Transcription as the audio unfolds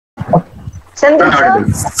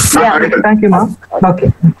Sendil sir? Yeah. Thank you, ma'am. Okay.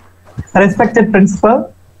 Respected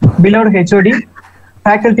principal, beloved HOD,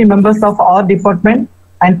 faculty members of our department,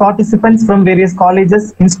 and participants from various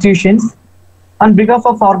colleges, institutions, on behalf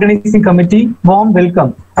of organizing committee, warm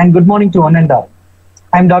welcome and good morning to one and all.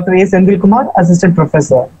 I am Dr. A. Sendil Kumar, Assistant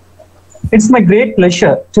Professor. It's my great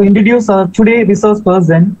pleasure to introduce our today resource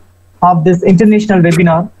person of this international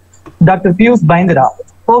webinar, Dr. Piyush Baindra,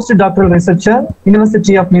 postdoctoral researcher,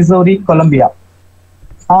 University of Missouri, Columbia,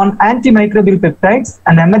 on antimicrobial peptides,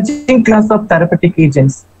 an emerging class of therapeutic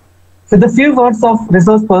agents. With a few words of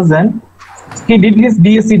resource person, he did his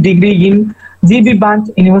BSc degree in GB Bant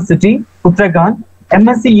University, Uttarakhand,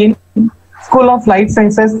 MSc in School of Life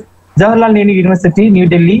Sciences, Jawaharlal Nehru University, New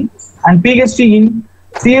Delhi, and PhD in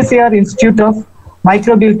CSIR Institute of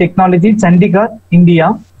Microbial Technology, Chandigarh,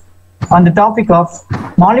 India, on the topic of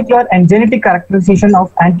molecular and genetic characterization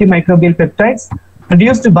of antimicrobial peptides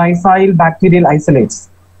produced by soil bacterial isolates.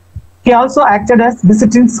 He also acted as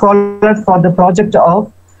visiting scholar for the project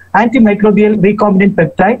of antimicrobial recombinant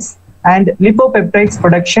peptides and lipopeptides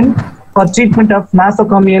production for treatment of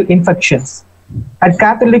nosocomial infections at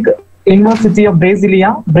Catholic University of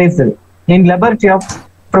Brasilia, Brazil, in laboratory of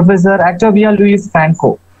Professor Octavio Luis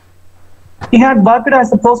Franco. He had worked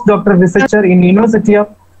as a postdoctoral researcher in University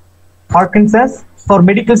of Arkansas for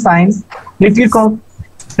medical science, Little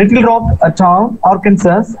Rock Town,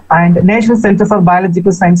 Arkansas, and National Center for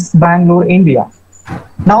Biological Sciences, Bangalore, India.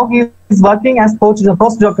 Now he is working as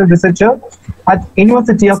postdoctoral researcher at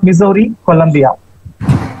University of Missouri, Columbia.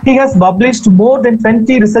 He has published more than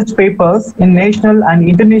 20 research papers in national and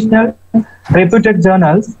international reputed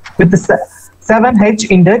journals with the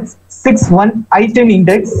 7H index, 61 item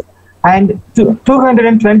index, and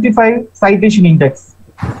 225 citation index.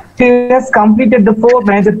 He has completed the 4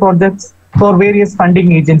 major projects for various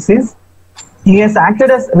funding agencies. He has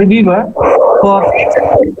acted as reviewer for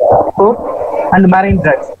and marine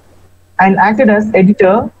drugs and acted as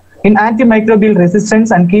editor in antimicrobial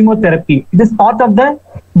resistance and chemotherapy. It is part of the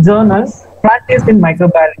journals Practice in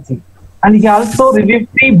Microbiology. And he also reviewed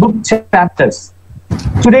 3 book chapters.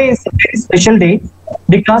 Today is a very special day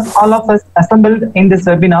because all of us assembled in this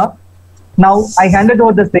webinar. Now I handed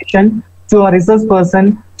over the session to our resource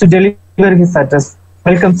person to deliver his address.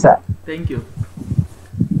 Welcome, sir. Thank you.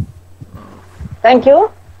 Thank you.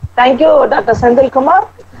 Thank you, Dr. Sendil Kumar.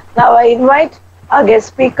 Now I invite our guest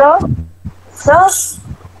speaker, sir.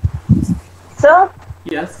 Sir?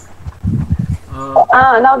 Yes.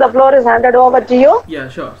 Now the floor is handed over to you. Yeah,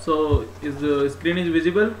 sure. So, is the screen is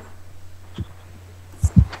visible?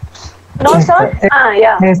 No, sir?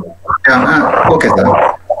 Yeah. Yes. Yeah, okay,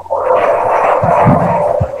 sir.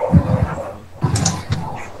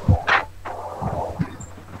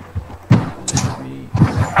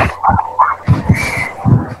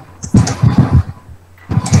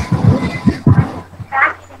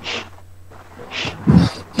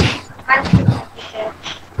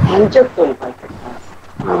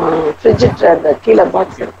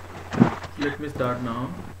 Let me start now.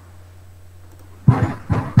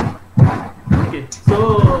 Okay,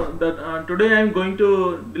 so today I am going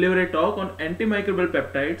to deliver a talk on antimicrobial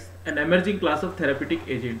peptides, an emerging class of therapeutic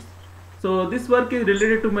agents. So this work is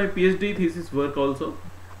related to my PhD thesis work also.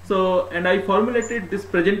 So, and I formulated this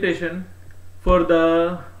presentation for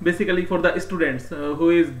basically for the students who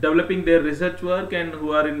is developing their research work and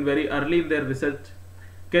who are in very early in their research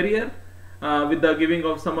career, with the giving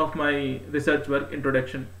of some of my research work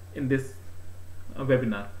introduction in this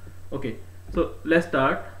webinar. Okay, so let's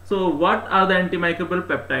start. So what are the antimicrobial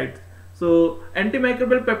peptides? So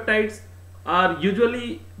antimicrobial peptides are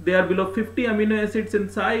usually, they are below 50 amino acids in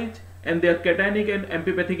size, and they are cationic and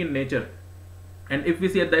amphipathic in nature. And if we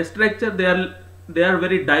see at the structure, they are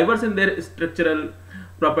very diverse in their structural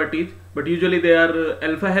properties, but usually they are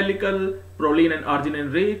alpha helical, proline and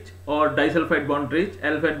arginine rich, or disulfide bond rich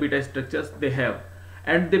alpha and beta structures they have,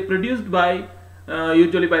 and they produced by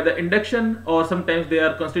usually by the induction, or sometimes they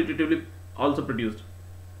are constitutively also produced.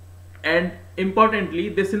 And importantly,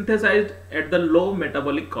 they synthesized at the low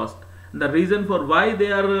metabolic cost. The reason for why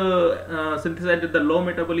they are synthesized at the low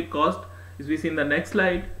metabolic cost is we see in the next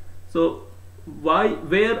slide. So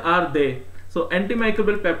where are they? So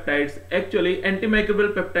antimicrobial peptides, actually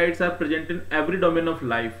antimicrobial peptides are present in every domain of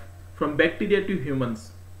life, from bacteria to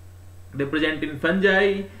humans. They present in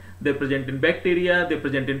fungi, they present in bacteria, they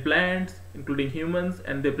present in plants including humans,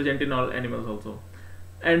 and they present in all animals also.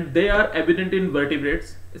 And they are evident in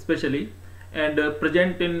vertebrates especially, and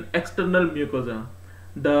present in external mucosa.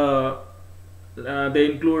 They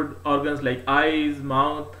include organs like eyes,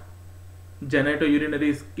 mouth,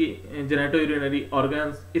 genitourinary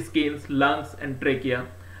organs, skins, lungs and trachea.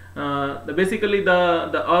 Basically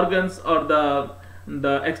the organs or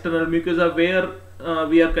the external mucosa where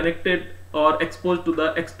we are connected or exposed to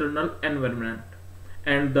the external environment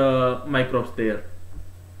and the microbes there.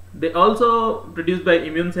 They also produced by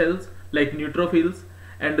immune cells like neutrophils,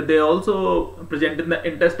 and they also present in the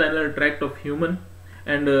intestinal tract of human.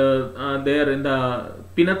 And there in the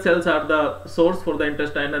peanut cells are the source for the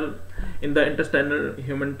intestinal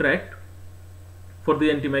human tract for the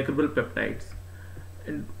antimicrobial peptides.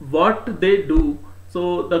 And what they do,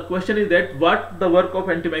 so the question is that what the work of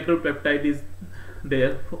antimicrobial peptide is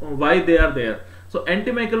there, why they are there. So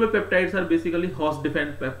antimicrobial peptides are basically host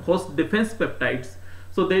defense peptides.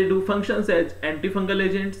 So they do functions as antifungal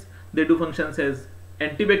agents, they do functions as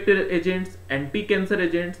antibacterial agents, anti-cancer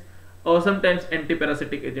agents, or sometimes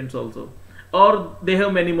anti-parasitic agents also. Or they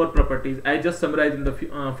have many more properties. I just summarized in the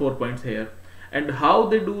 4 points here. And how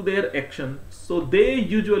they do their action. So they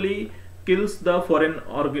usually kills the foreign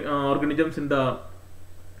organisms in the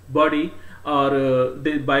body, or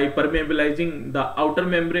by permeabilizing the outer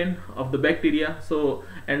membrane of the bacteria, so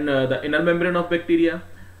and the inner membrane of bacteria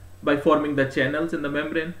by forming the channels in the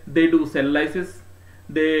membrane. They do cell lysis,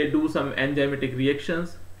 they do some enzymatic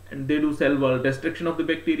reactions, and they do cell wall destruction of the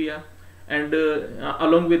bacteria. And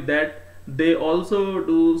along with that, they also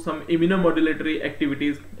do some immunomodulatory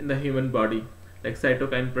activities in the human body like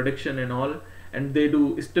cytokine production and all. And they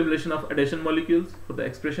do stimulation of adhesion molecules for the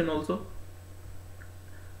expression also.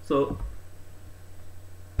 So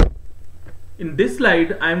in this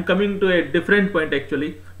slide I am coming to a different point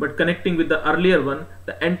actually, but connecting with the earlier one,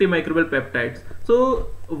 the antimicrobial peptides. So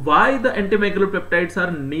why the antimicrobial peptides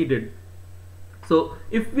are needed? So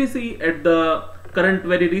if we see at the current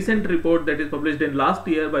very recent report that is published in last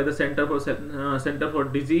year by the Center for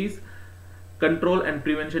Disease Control and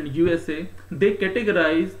Prevention USA, they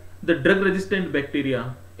categorize the drug resistant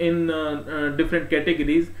bacteria in different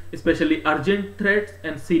categories, especially urgent threats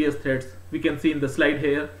and serious threats. We can see in the slide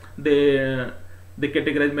here they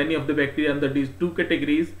categorize many of the bacteria under these two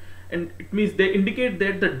categories, and it means they indicate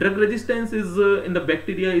that the drug resistance is in the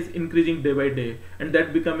bacteria is increasing day by day, and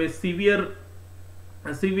that become a severe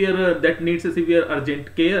that needs a severe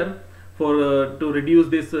urgent care for to reduce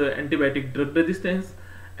this antibiotic drug resistance.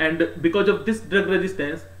 And because of this drug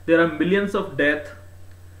resistance, there are millions of deaths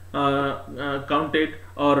counted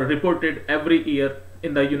or reported every year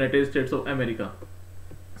in the United States of America.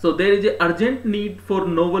 So there is an urgent need for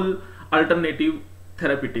novel alternative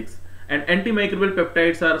therapeutics, and antimicrobial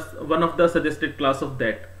peptides are one of the suggested class of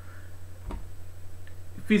that.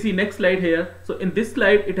 If we see next slide here, so in this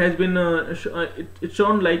slide it has been it's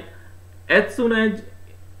shown like as soon as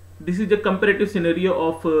this is a comparative scenario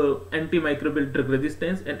of antimicrobial drug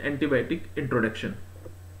resistance and antibiotic introduction.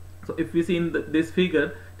 So if we see in this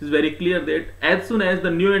figure, it is very clear that as soon as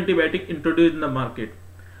the new antibiotic introduced in the market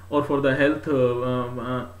or for the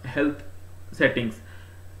health settings,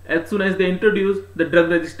 as soon as they introduce, the drug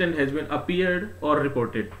resistance has been appeared or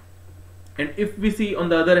reported. And if we see on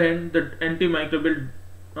the other hand the antimicrobial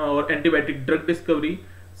or antibiotic drug discovery,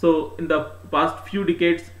 so in the past few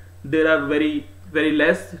decades there are very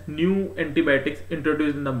less new antibiotics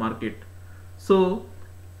introduced in the market. So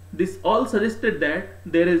this all suggested that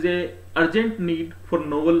there is a urgent need for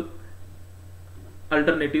novel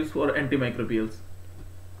alternatives for antimicrobials.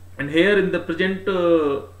 And here in the present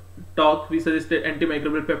talk we suggested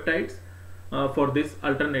antimicrobial peptides for this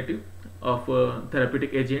alternative of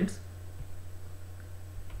therapeutic agents.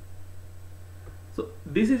 So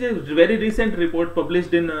this is a very recent report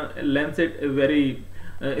published in Lancet, a very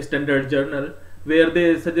standard journal, where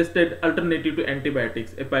they suggested alternative to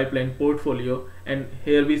antibiotics, a pipeline portfolio. And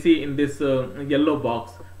here we see in this yellow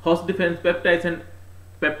box host defense peptides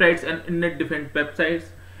and innate defense peptides,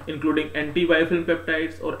 including antibiofilm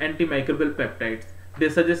peptides or antimicrobial peptides. They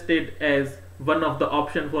suggested as one of the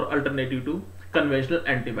option for alternative to conventional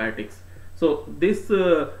antibiotics. So this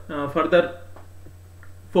further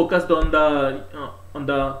focused on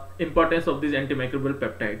the importance of these antimicrobial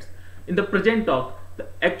peptides. In the present talk,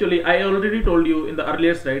 actually I already told you in the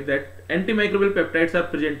earlier slide that antimicrobial peptides are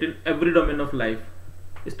present in every domain of life,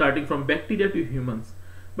 starting from bacteria to humans.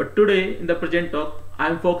 But today in the present talk I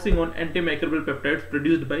am focusing on antimicrobial peptides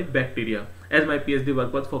produced by bacteria, as my PhD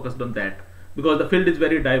work was focused on that, because the field is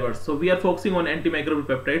very diverse. So we are focusing on antimicrobial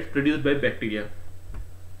peptides produced by bacteria.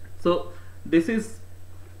 So this is,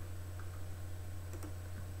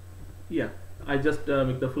 yeah, I just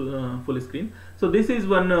make the full screen. So this is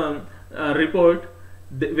one report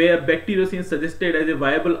where bacteriocin suggested as a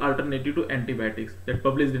viable alternative to antibiotics, that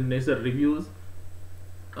published in Nature Reviews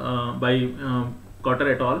by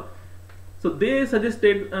Cotter et al. So they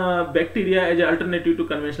suggested bacteria as an alternative to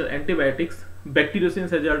conventional antibiotics bacteriocins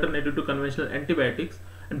as an alternative to conventional antibiotics.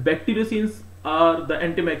 And bacteriocins are the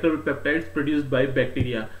antimicrobial peptides produced by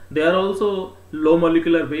bacteria. They are also low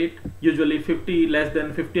molecular weight, usually less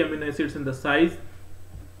than 50 amino acids in the size,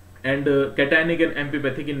 and cationic and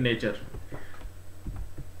amphipathic in nature.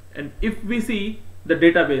 And if we see the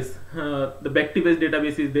database, the Bactibase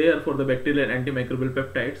database is there for the bacterial and antimicrobial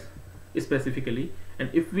peptides specifically. And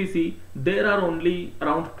if we see, there are only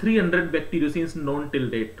around 300 bacteriocins known till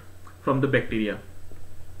date from the bacteria.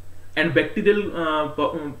 And bacterial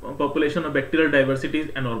population of bacterial diversity is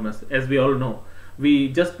enormous, as we all know. We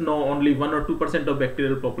just know only 1 or 2% of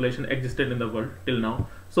bacterial population existed in the world till now.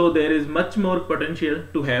 So there is much more potential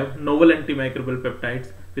to have novel antimicrobial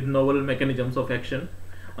peptides with novel mechanisms of action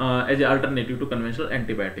as an alternative to conventional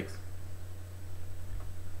antibiotics.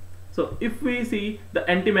 So if we see the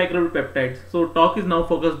antimicrobial peptides, so talk is now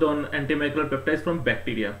focused on antimicrobial peptides from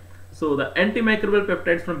bacteria. So the antimicrobial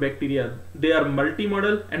peptides from bacteria, they are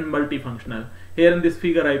multimodal and multifunctional. Here in this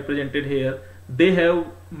figure I presented here, they have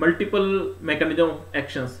multiple mechanism of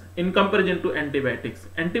actions in comparison to antibiotics.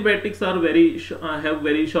 Antibiotics are have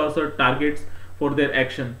very short targets for their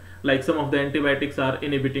action. Like some of the antibiotics are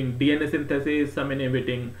inhibiting DNA synthesis, some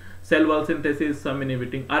inhibiting cell wall synthesis, some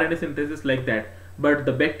inhibiting RNA synthesis, like that. But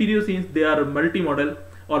the bacteriocins, they are multimodal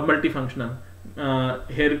or multifunctional.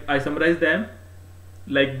 Here I summarize them.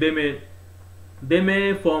 Like they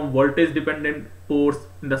may form voltage dependent pores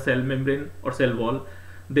in the cell membrane or cell wall.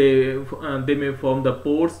 They may form the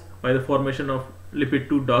pores by the formation of lipid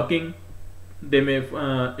 2 docking. They may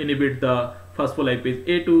inhibit the phospholipase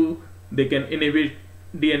A2. They can inhibit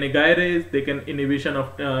DNA gyrase. They can inhibition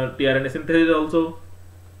of tRNA synthesis also.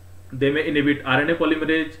 They may inhibit RNA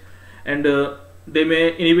polymerase, and they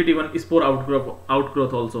may inhibit even spore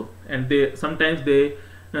outgrowth also. And sometimes they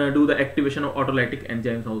do the activation of autolytic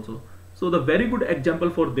enzymes also. So the very good example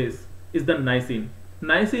for this is the niacin.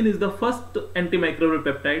 Niacin is the first antimicrobial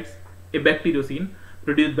peptides, a bacteriocin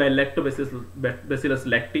produced by Lactobacillus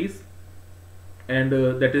lactis, and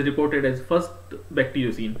that is reported as first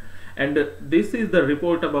bacteriocin. And this is the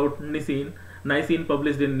report about niacin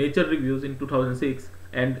published in Nature Reviews in 2006.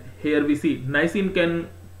 And here we see niacin can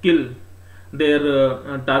kill their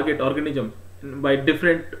target organism by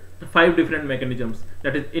 5 different mechanisms,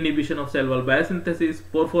 that is inhibition of cell wall biosynthesis,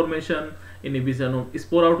 pore formation, inhibition of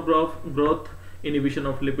spore outgrowth, inhibition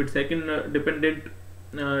of lipid second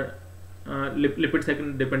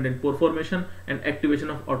dependent pore formation, and activation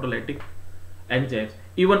of autolytic enzymes.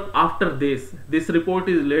 Even after this report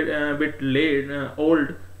is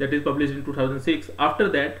old, that is published in 2006. After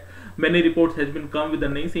that, many reports has been come with the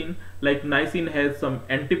niacin. Like niacin has some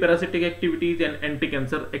anti-parasitic activities and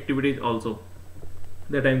anti-cancer activities also,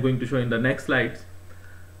 that I am going to show in the next slides.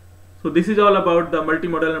 So this is all about the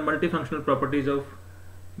multimodal and multifunctional properties of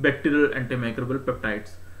bacterial antimicrobial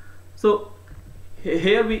peptides. So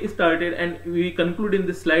here we started, and we conclude in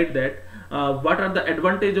this slide that what are the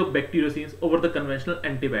advantage of bacteriocins over the conventional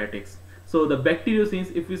antibiotics. So the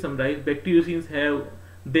bacteriocins, if we summarize, bacteriocins have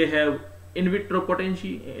in vitro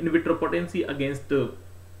potency against drug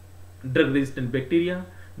resistant bacteria.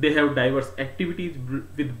 They have diverse activities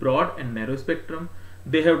with broad and narrow spectrum.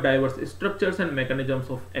 They have diverse structures and mechanisms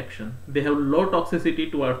of action. They have low toxicity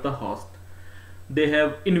towards the host. They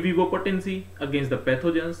have in vivo potency against the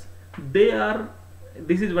pathogens.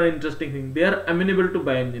 This is one interesting thing, they are amenable to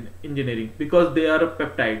bioengineering because they are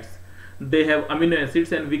peptides. They have amino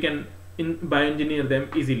acids and we can bioengineer them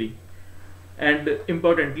easily. And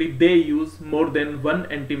importantly, they use more than one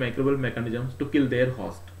antimicrobial mechanisms to kill their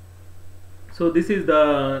host. So this is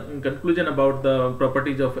the conclusion about the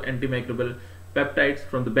properties of antimicrobial peptides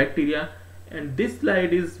from the bacteria. And this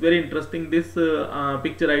slide is very interesting. This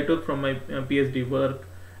picture I took from my PhD work,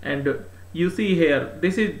 and you see here,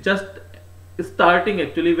 this is just starting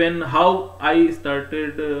actually how I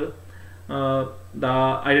started the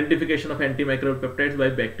identification of antimicrobial peptides by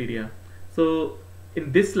bacteria. So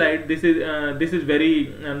in this slide, this is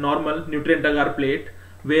very normal nutrient agar plate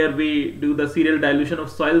where we do the serial dilution of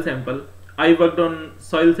soil sample. I worked on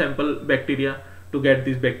soil sample bacteria to get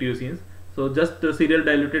these bacteriocins. So just serial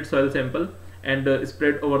diluted soil sample and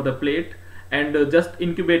spread over the plate and just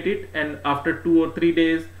incubate it, and after 2 or 3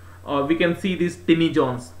 days we can see these tiny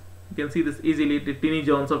zones. You can see this easily, the tiny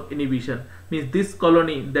zones of inhibition. Means this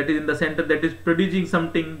colony that is in the center, that is producing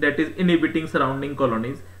something that is inhibiting surrounding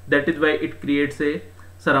colonies. That is why it creates a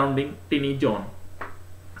surrounding tiny zone.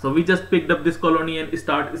 So we just picked up this colony and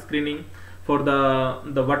start screening for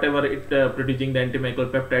the whatever it producing, the antimicrobial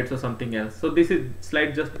peptides or something else. So this is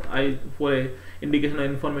slide just for a indication of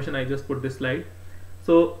information I just put this slide.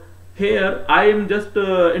 So here I am just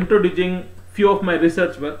introducing few of my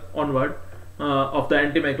research work onward. of the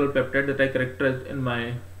antimicrobial peptide that I characterized in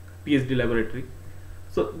my PhD laboratory.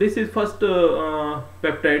 So this is first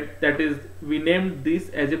peptide, that is, we named this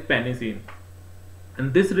as a penicillin.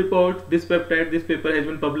 And this report, this peptide, this paper has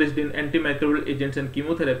been published in Antimicrobial Agents and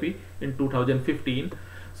Chemotherapy in 2015.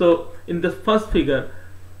 So in the first figure,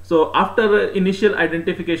 so after initial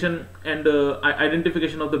identification and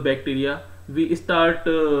identification of the bacteria, we start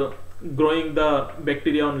growing the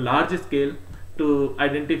bacteria on large scale to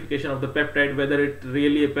identification of the peptide, whether it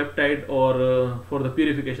really a peptide or for the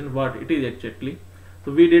purification what it is exactly.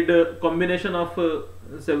 So we did a combination of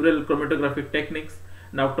several chromatographic techniques,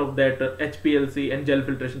 and out of that HPLC and gel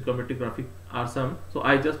filtration chromatography are some. So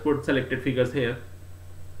I just put selected figures here.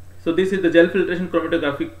 So this is the gel filtration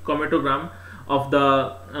chromatogram of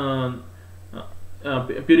the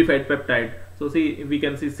purified peptide. So see, we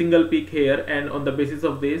can see single peak here, and on the basis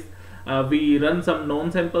of this we run some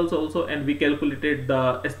known samples also, and we calculated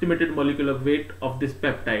the estimated molecular weight of this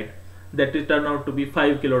peptide, that is turned out to be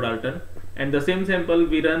 5 kilodalton. And the same sample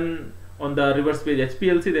we run on the reverse phase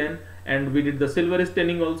HPLC then, and we did the silver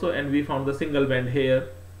staining also, and we found the single band here,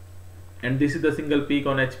 and this is the single peak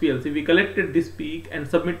on HPLC. We collected this peak and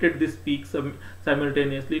submitted this peak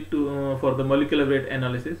simultaneously to for the molecular weight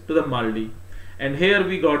analysis to the MALDI, and here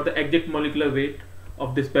we got the exact molecular weight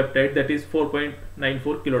of this peptide, that is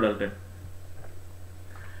 4.94 kilodalton.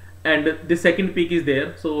 And the second peak is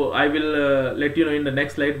there, so I will let you know in the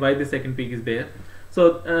next slide why the second peak is there.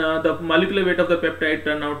 So the molecular weight of the peptide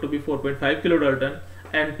turned out to be 4.5 kilodalton,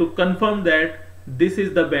 and to confirm that this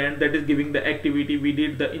is the band that is giving the activity, we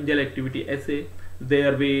did the in-gel activity assay.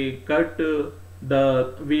 There we cut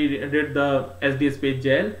we did the SDS page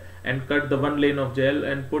gel and cut the one lane of gel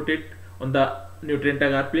and put it on the nutrient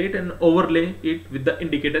agar plate and overlay it with the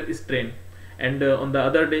indicator strain. And on the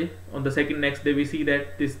other day, on the next day, we see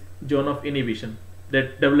that this zone of inhibition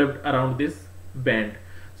that developed around this band.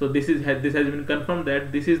 So this has been confirmed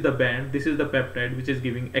that this is the band, this is the peptide which is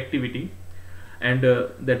giving activity, and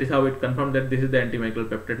that is how it confirmed that this is the antimicrobial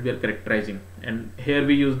peptide we are characterizing. And here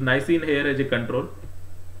we use lysine here as a control.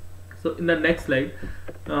 So in the next slide,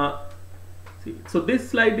 see, so this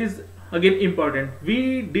slide is again important.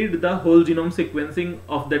 We did the whole genome sequencing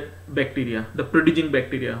of that bacteria, the producing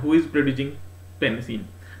bacteria who is producing penicillin,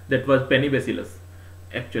 that was Penibacillus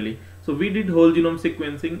actually. So we did whole genome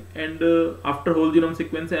sequencing, and after whole genome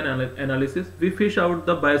sequence analysis, we fish out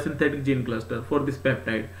the biosynthetic gene cluster for this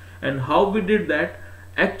peptide. And how we did that?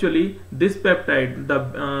 Actually, this peptide,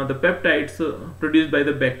 the peptides produced by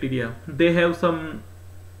the bacteria, they have some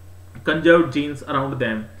conserved genes around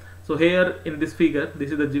them. So here in this figure,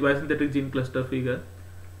 this is the biosynthetic gene cluster figure.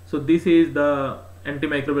 So this is the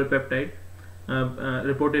antimicrobial peptide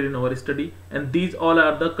reported in our study, and these all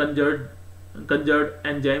are the conserved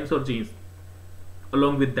enzymes or genes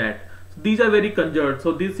along with that. So these are very conserved,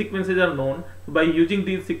 so these sequences are known. By using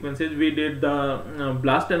these sequences, we did the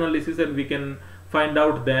blast analysis, and we can find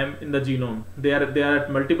out them in the genome. They are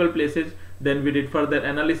at multiple places. Then we did further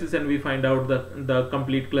analysis, and we find out the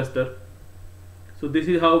complete cluster. So this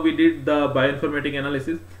is how we did the bioinformatic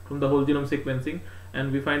analysis from the whole genome sequencing,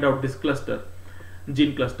 and we find out this cluster,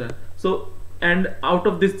 gene cluster. So, and out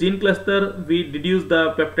of this gene cluster, we deduce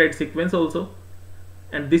the peptide sequence also,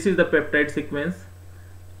 and this is the peptide sequence.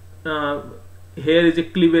 Here is a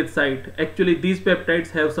cleavage site. Actually, these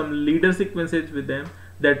peptides have some leader sequences with them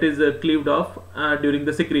that is cleaved off during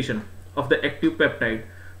the secretion of the active peptide.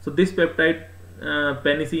 So this peptide,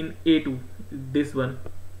 penicillin A2, this one,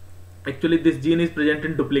 actually this gene is present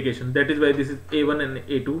in duplication. That is why this is A1 and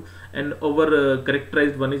A2, and over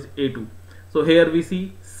characterized one is A2. So here we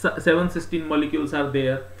see 7 cysteine molecules are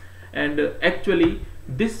there, and actually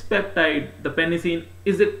this peptide, the penicillin,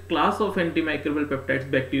 is a class of antimicrobial peptides,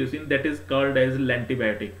 bacteriocin, that is called as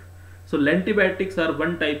lantibiotic. So lantibiotics are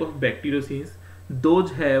one type of bacteriocins.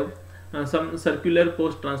 Those have some circular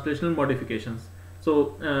post-translational modifications.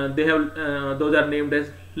 So they have those are named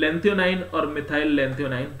as lanthionine or methyl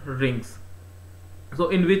lanthionine rings. So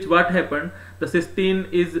in which what happened, the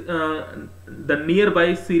cysteine is the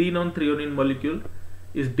nearby serine on threonine molecule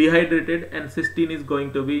is dehydrated, and cysteine is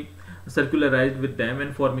going to be circularized with them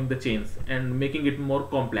and forming the chains and making it more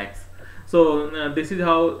complex. So this is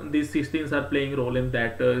how these cysteines are playing a role in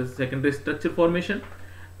that secondary structure formation.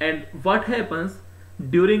 And what happens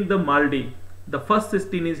during the MALDI, the first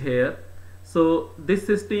cysteine is here. So this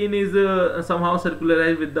cysteine is somehow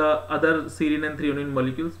circularized with the other serine and threonine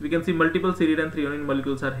molecules. We can see multiple serine and threonine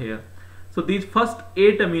molecules are here. So these first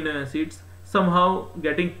 8 amino acids somehow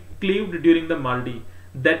getting cleaved during the MALDI.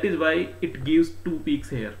 That is why it gives 2 peaks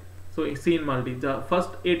here. So see in MALDI, the first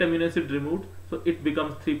 8 amino acids removed, so it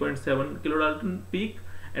becomes 3.7 kilodalton peak,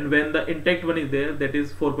 and when the intact one is there, that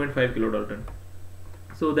is 4.5 kilodalton.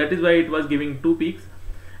 So that is why it was giving 2 peaks.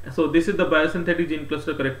 So this is the biosynthetic gene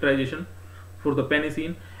cluster characterization for the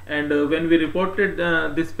penicillin. And when we reported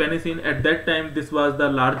this penicillin, at that time this was the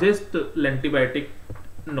largest lentibiotic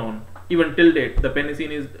known. Even till date, the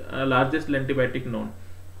penicillin is largest lentibiotic known.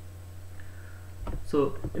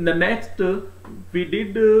 So in the next, we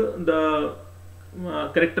did the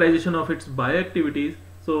characterization of its bioactivities.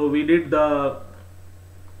 So we did the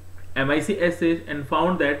MIC assays and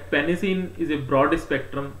found that penicillin is a broad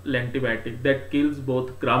spectrum lentibiotic that kills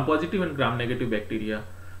both gram positive and gram negative bacteria.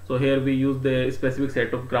 So here we use the specific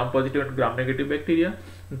set of gram positive and gram negative bacteria,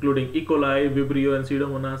 including E. coli, Vibrio and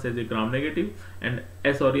Pseudomonas as a gram negative, and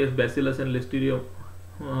S. aureus, Bacillus and Listeria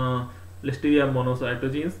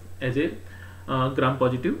monocytogenes as a gram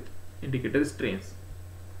positive indicator strains.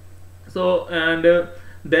 So and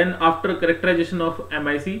then after characterization of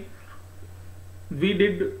MIC,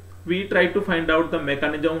 we tried to find out the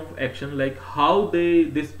mechanism of action, like how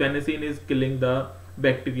this penicillin is killing the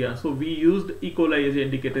bacteria. So we used E. coli as an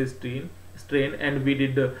indicator strain, and we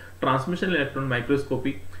did transmission electron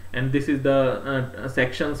microscopy, and this is the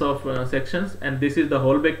sections, and this is the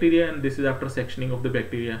whole bacteria, and this is after sectioning of the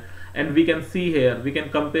bacteria. And we can see here, we can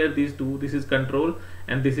compare these two. This is control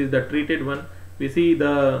and this is the treated one. We see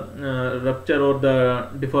the rupture or the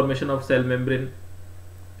deformation of cell membrane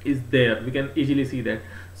is there. We can easily see that.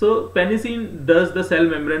 So penicillin does the cell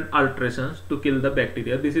membrane alterations to kill the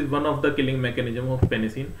bacteria. This is one of the killing mechanism of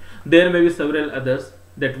penicillin. There may be several others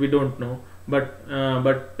that we don't know, but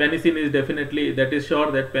penicillin is definitely, that is sure,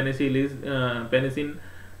 that penicillin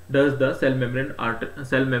does the cell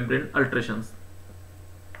membrane alterations.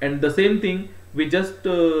 And the same thing we just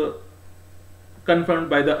confirmed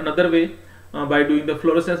by the another way, by doing the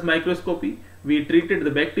fluorescence microscopy. We treated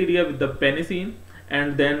the bacteria with the penicillin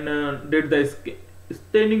and then did the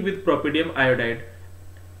staining with propidium iodide.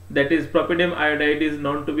 That is, propidium iodide is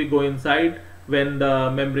known to be go inside when the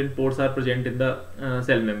membrane pores are present in the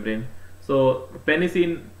cell membrane. So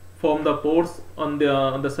penicillin form the pores on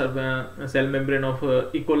the cell membrane of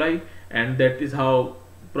E. coli, and that is how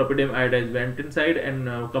propidium iodide went inside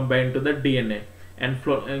and combined to the DNA and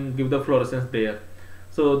give the fluorescence there.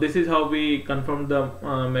 So this is how we confirm the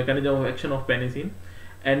mechanism of action of penicillin.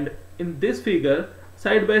 And in this figure,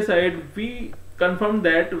 side by side, we confirm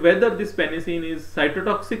that whether this penicillin is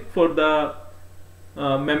cytotoxic for the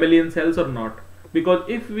mammalian cells or not. Because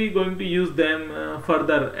if we going to use them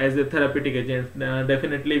further as a therapeutic agent,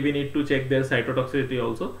 definitely we need to check their cytotoxicity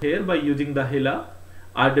also. Here, by using the HeLa,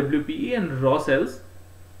 RWPE and raw cells,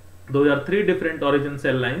 those are 3 different origin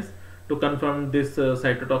cell lines, to confirm this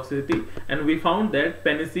cytotoxicity, and we found that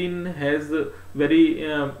penicillin has very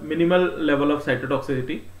minimal level of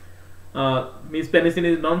cytotoxicity. Means penicillin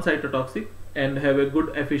is non-cytotoxic and have a good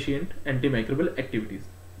efficient antimicrobial activities.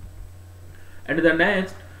 And the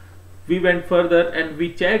next, we went further and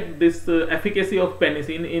we checked this efficacy of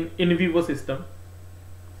penicillin in vivo system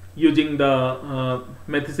using the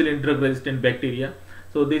methicillin drug resistant bacteria.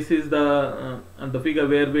 So this is the figure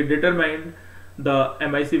where we determined the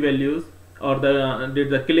MIC values or did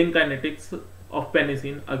the killing kinetics of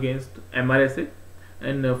penicillin against MRSA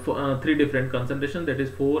and 3 different concentrations, that is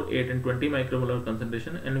 4, 8 and 20 micromolar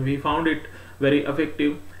concentration, and we found it very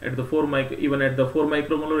effective at the even at the 4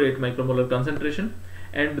 micromolar, 8 micromolar concentration.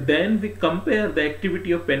 And then we compare the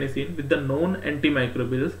activity of penicillin with the known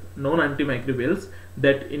antimicrobials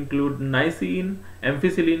that include niacin,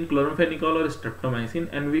 ampicillin, chloramphenicol or streptomycin,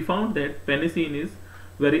 and we found that penicillin is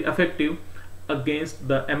very effective against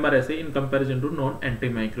the MRSA in comparison to known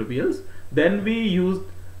antimicrobials. Then we used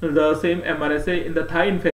the same MRSA in the thigh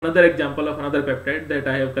infection. Another example of another peptide that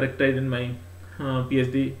I have characterized in my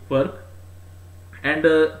PhD work, and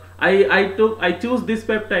I choose this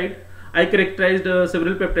peptide. I characterized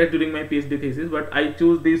several peptides during my PhD thesis, but I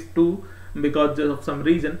choose these 2 because of some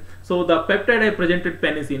reason. So the peptide I presented,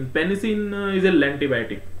 penicillin. Penicillin is a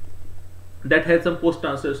lentibiotic that has some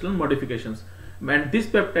post-translational modifications, and this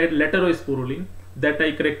peptide, laterosporulin, that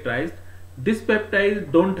I characterized, this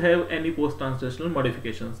peptide don't have any post-translational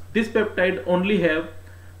modifications. This peptide only have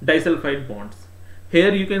disulfide bonds.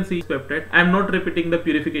 Here you can see peptide. I am not repeating the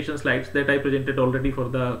purification slides that I presented already for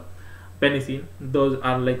the penicillin. Those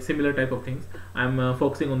are like similar type of things. I am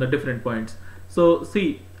focusing on the different points. So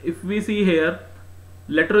see, if we see here,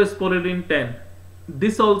 laterosporulin 10,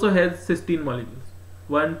 this also has cysteine molecules.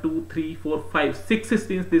 1, 2, 3, 4, 5, 6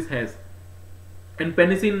 cysteines this has, and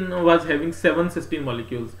penicillin was having 7 cysteine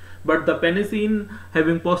molecules. But the penicillin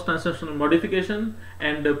having post-translational modification,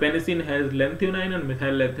 and penicillin has lengthionine and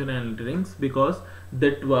methyl lengthionine rings because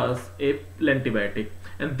that was a lentibiotic.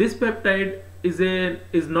 And this peptide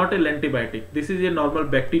is not an antibiotic. This is a normal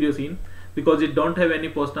bacteriocin, because it don't have any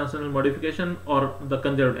post-translational modification or the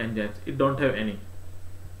conserved enzymes. It don't have any.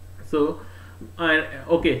 So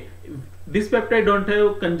okay, this peptide don't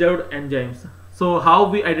have conserved enzymes. So how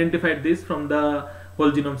we identified this from the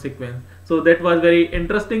whole genome sequence? So that was very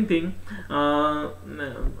interesting thing.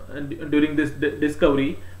 During this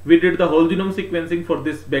discovery, we did the whole genome sequencing for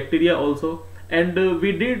this bacteria also, and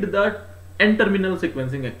we did the N-terminal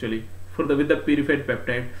sequencing actually for the with the purified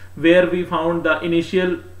peptide, where we found the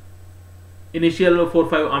initial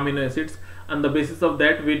 4-5 amino acids. On the basis of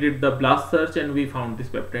that, we did the blast search and we found this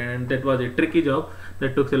peptide, and that was a tricky job.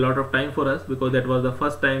 That took a lot of time for us, because that was the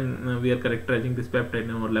first time we are characterizing this peptide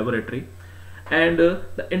in our laboratory. And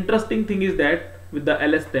the interesting thing is that with the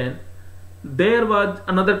LS10, there was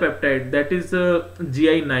another peptide, that is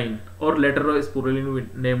GI9 or laterosporulin. We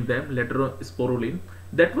named them laterosporulin.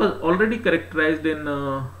 That was already characterized in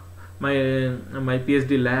my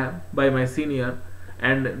PhD lab by my senior,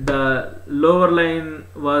 and the lower line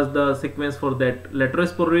was the sequence for that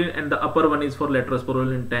laterosporulin, and the upper one is for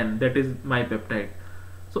laterosporulin 10. That is my peptide.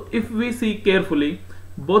 So if we see carefully,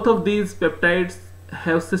 both of these peptides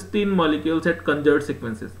have cysteine molecules at conserved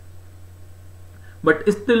sequences, but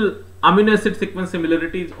still amino acid sequence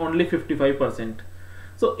similarity is only 55%.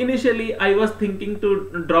 So initially I was thinking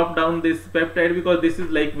to drop down this peptide, because this is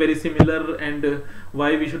like very similar, and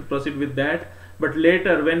why we should proceed with that. But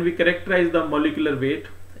later, when we characterize the molecular weight,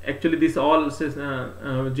 actually this all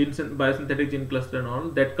biosynthetic gene cluster and all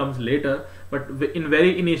that comes later. But in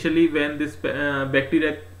very initially, when this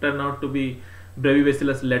bacteria turn out to be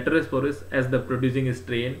Brevibacillus laterosporus as the producing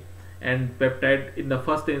strain, and peptide in the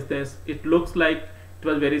first instance, it looks like it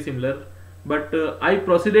was very similar. But I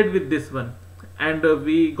proceeded with this one, and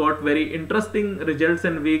we got very interesting results,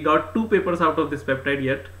 and we got 2 papers out of this peptide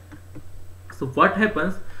yet. So what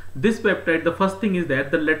happens? This peptide, the first thing is that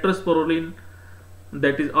the laterosporulin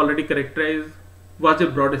that is already characterized was a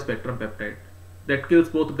broad spectrum peptide that kills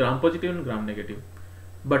both gram positive and gram negative.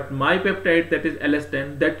 But my peptide, that is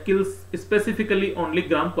LS10, that kills specifically only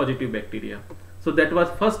gram positive bacteria. So that was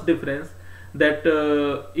first difference, that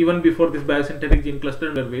even before this biosynthetic gene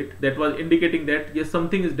cluster weight, that was indicating that yes,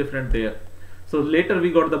 something is different there. So later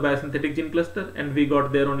we got the biosynthetic gene cluster, and we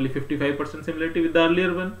got there only 55% similarity with the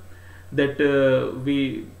earlier one. That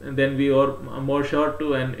we were more sure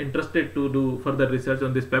to and interested to do further research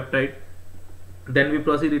on this peptide. Then we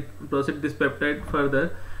proceed this peptide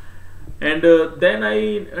further, and then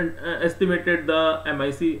I estimated the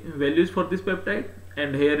MIC values for this peptide,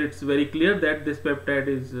 and here it's very clear that this peptide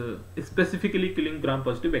is specifically killing gram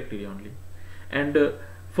positive bacteria only. And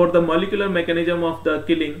for the molecular mechanism of the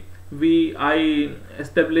killing, I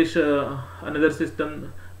established another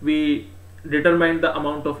system. We determined the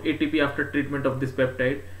amount of ATP after treatment of this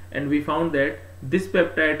peptide, and we found that this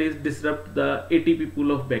peptide is disrupt the ATP pool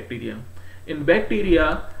of bacteria. In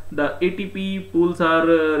bacteria, the ATP pools are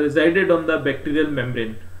resided on the bacterial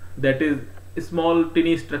membrane, that is small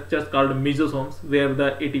tiny structures called mesosomes, where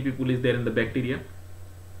the ATP pool is there in the bacteria.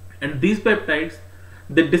 And these peptides,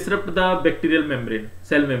 they disrupt the bacterial membrane,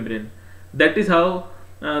 cell membrane. That is how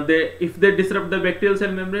if they disrupt the bacterial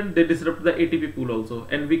cell membrane, they disrupt the ATP pool also.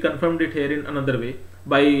 And we confirmed it here in another way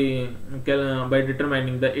by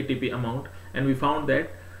determining the ATP amount, and we found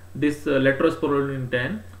that this laterosporulin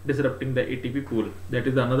 10 disrupting the ATP pool. That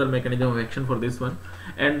is another mechanism of action for this one.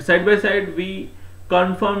 And side by side, we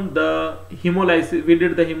confirmed the hemolysis. We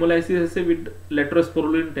did the hemolysis assay with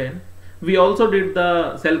laterosporulin 10. We also did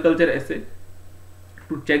the cell culture assay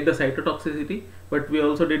to check the cytotoxicity, but we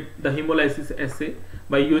also did the hemolysis assay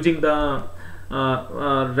by using the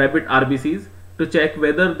rabbit RBCs to check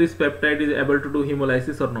whether this peptide is able to do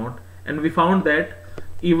hemolysis or not. And we found that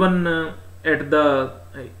even at the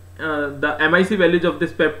MIC values of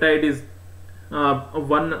this peptide is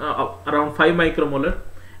around 5 micromolar,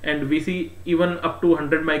 and we see even up to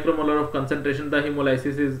 100 micromolar of concentration, the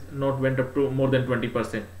hemolysis is not went up to more than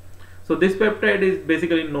 20%. So this peptide is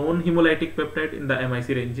basically non-hemolytic peptide in the MIC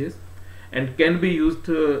ranges, and can be used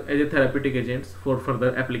as a therapeutic agents for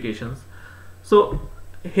further applications. So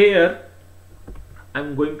here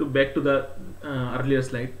I'm going to back to the earlier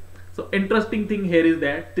slide. So interesting thing here is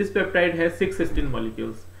that this peptide has 6 cysteine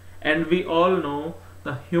molecules, and we all know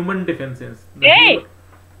the human defensins,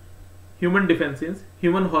 human defensins,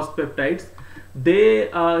 human host peptides, they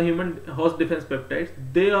are human host defense peptides,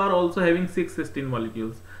 they are also having 6 cysteine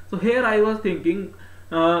molecules. So here I was thinking,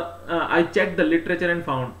 I checked the literature and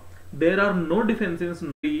found there are no defensins,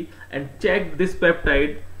 and checked this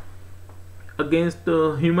peptide against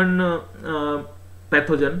human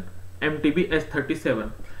pathogen MTB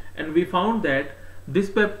S37, and we found that this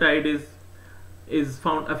peptide is is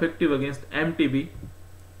found effective against MTB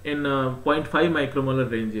in 0.5 micromolar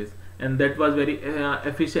ranges, and that was very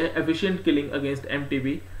efficient killing against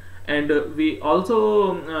MTB. And we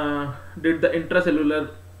also did the intracellular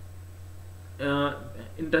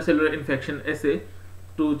infection assay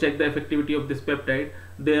to check the effectivity of this peptide.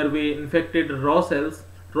 There we infected raw cells,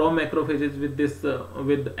 raw macrophages with this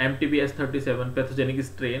with MTB-S37 pathogenic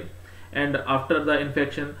strain, and after the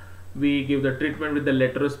infection we give the treatment with the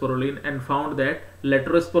leterosporulin and found that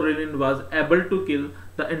leterosporulin was able to kill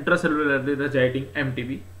the intracellularly residing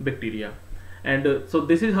MTB bacteria. And so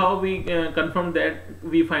this is how we confirm that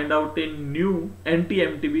we find out a new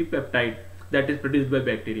anti-MTB peptide that is produced by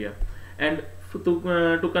bacteria. And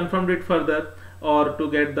to confirm it further, or to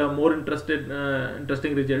get the more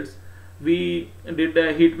interesting results, we did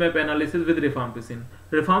a heat map analysis with rifampicin.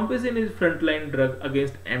 Rifampicin is frontline drug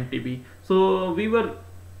against MTB. So we were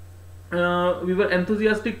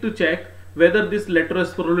enthusiastic to check whether this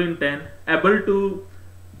leterosporulin 10 able to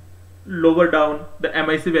lower down the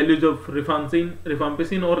MIC values of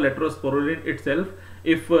rifampicin or leterosporulin itself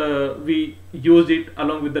if we used it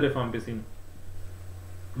along with the rifampicin.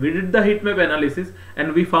 We did the heat map analysis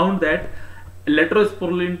and we found that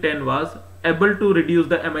leterosporulin 10 was able to reduce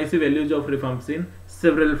the MIC values of rifampicin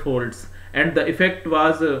several folds, and the effect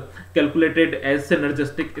was calculated as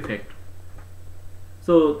synergistic effect.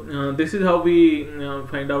 So this is how we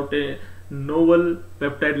find out a novel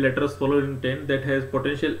peptide leterosporulin 10 that has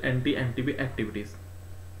potential anti-MTB activities.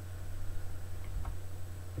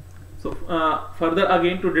 So further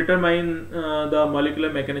again, to determine the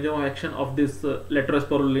molecular mechanism of action of this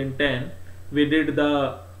leterosporulin 10, we did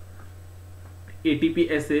the ATP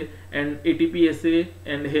assay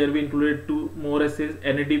and here we included two more assays,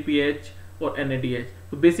 NADPH or NADH.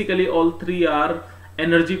 So basically all three are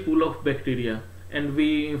energy pool of bacteria, and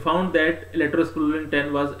we found that leterosporulin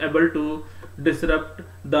 10 was able to disrupt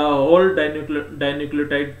the whole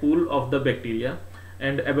dinucleotide pool of the bacteria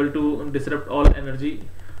and able to disrupt all energy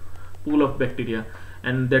pool of bacteria,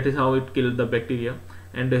 and that is how it killed the bacteria.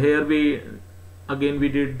 And here we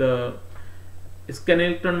did the scan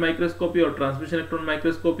electron microscopy or transmission electron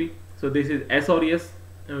microscopy. So this is S or S,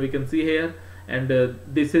 and we can see here, and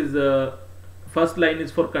this is first line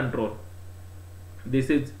is for control. This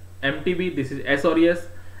is MTB, this is S or S,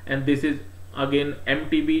 and this is again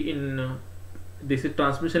MTB in this is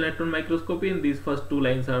transmission electron microscopy, and these first two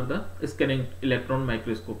lines are the scanning electron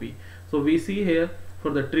microscopy. So we see here for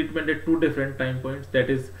the treatment at two different time points, that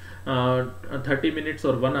is 30 minutes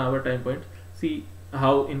or 1 hour time points. See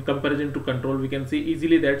how in comparison to control we can see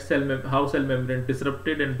easily that how cell membrane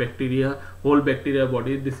disrupted and whole bacteria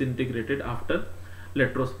body disintegrated after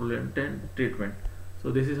leterosporulin 10 treatment. So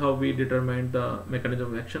this is how we determined the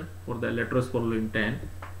mechanism of action for the leterosporulin 10.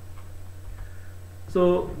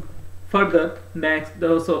 So further next,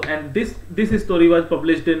 and this story was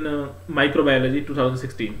published in Microbiology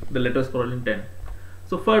 2016, the leterosporulin 10.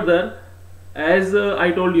 So further, as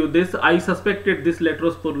I told you, I suspected this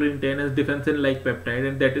leterosporulin 10 as defensin-like peptide,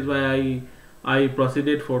 and that is why I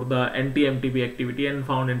proceeded for the anti-MTB activity and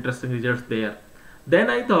found interesting results there. Then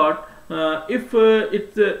I thought, if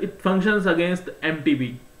it functions against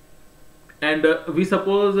MTB, and we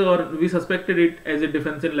suspected it as a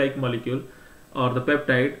defensin-like molecule or the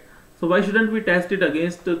peptide, so why shouldn't we test it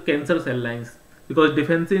against cancer cell lines? Because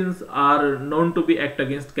defensins are known to be act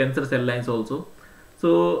against cancer cell lines also.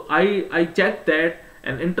 So I checked that,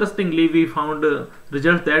 and interestingly we found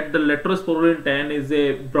results that the leterosporulin 10 is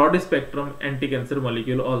a broad spectrum anti-cancer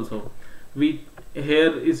molecule also.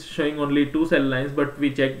 Here is showing only 2 cell lines, but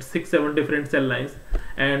we checked 6-7 different cell lines,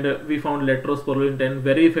 and we found leterosporulin 10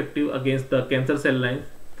 very effective against the cancer cell lines.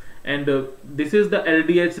 And this is the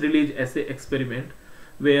LDH release assay experiment,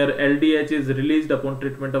 where LDH is released upon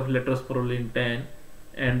treatment of leterosporulin 10,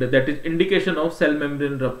 and that is indication of cell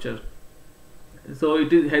membrane rupture. So has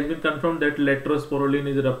been confirmed that leterosporulin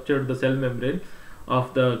is ruptured the cell membrane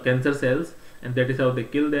of the cancer cells, and that is how they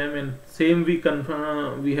kill them. And same we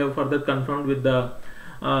have further confirmed with the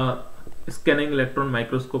scanning electron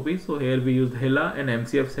microscopy. So here we used HeLa and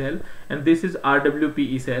MCF cell, and this is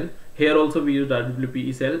RWPE cell. Here also we used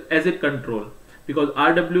RWPE cell as a control, because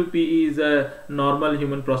RWPE is a normal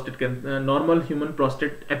human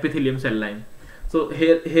prostate epithelium cell line. So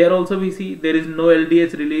here also we see there is no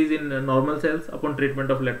LDH release in normal cells upon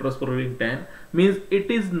treatment of leterosporulin 10, means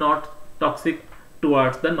it is not toxic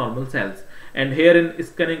towards the normal cells. And here in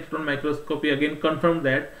scanning electron microscopy again confirmed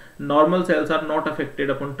that normal cells are not affected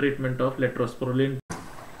upon treatment of leterosporulin.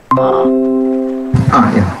 Yeah.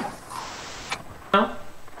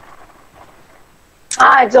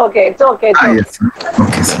 It's okay. Yes, sir.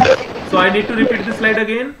 Okay, sir. So I need to repeat this slide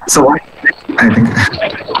again. So I think.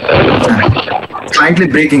 Slightly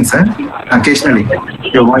breaking, sir. Occasionally,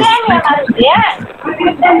 your voice is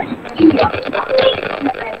breaking.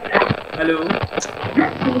 Hello.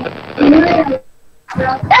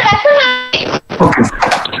 Okay, sir.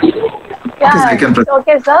 Okay, sir, you can proceed.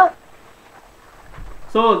 Okay, sir.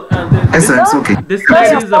 So Yes, sir, it's okay. this Sir,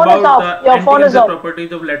 slide your is phone is about off. the Your phone is anti-cancer off.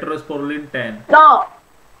 properties of letrosporulin 10. No.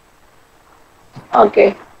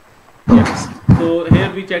 Okay. Okay, sir. So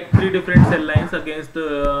here we check 3 different cell lines against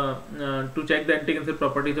to check the anti-cancer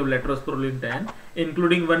properties of letrosporulin 10,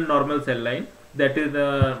 including one normal cell line, that is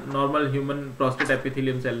the normal human prostate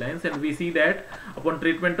epithelium cell lines, and we see that upon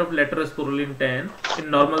treatment of letrosporulin 10 in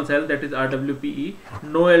normal cell, that is RWPE,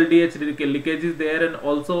 no LDH leakage is there, and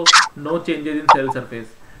also no changes in cell surface.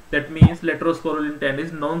 That means letrosporulin 10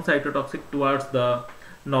 is non-cytotoxic towards the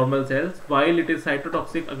normal cells, while it is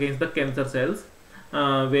cytotoxic against the cancer cells,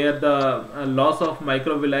 where the loss of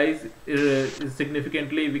microvilli is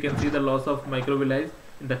significantly, we can see the loss of microvilli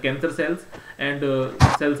in the cancer cells, and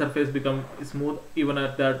cell surface become smooth even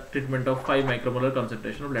at the treatment of 5 micromolar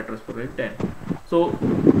concentration of letrosporulin 10. So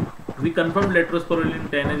we confirmed letrosporulin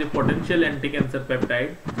 10 as a potential anti-cancer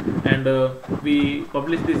peptide, and we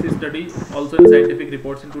published this study also in scientific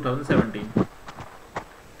reports in 2017.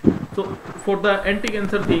 So for the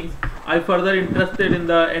anti-cancer things, I further interested in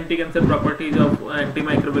the anti-cancer properties of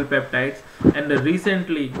antimicrobial peptides, and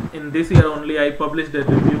recently in this year only I published a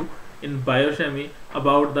review in Biochemy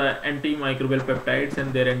about the antimicrobial peptides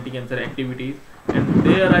and their anti-cancer activities, and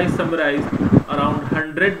there I summarized around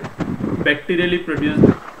 100 bacterially produced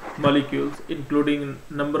molecules, including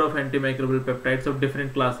number of antimicrobial peptides of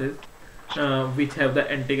different classes, which have the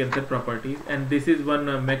anti-cancer properties, and this is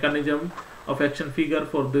one mechanism of action figure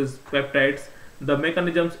for these peptides. The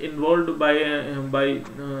mechanisms involved by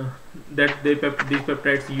that these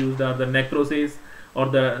peptides used are the necrosis, or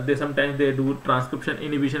they sometimes they do transcription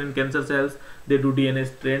inhibition in cancer cells, they do DNA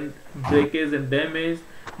strand breakage and damage,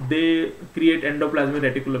 they create endoplasmic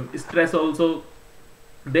reticulum stress also,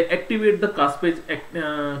 they activate the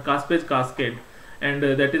caspase cascade, and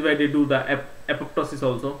that is why they do the apoptosis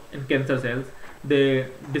also in cancer cells, they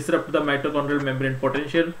disrupt the mitochondrial membrane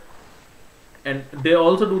potential, and they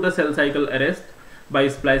also do the cell cycle arrest by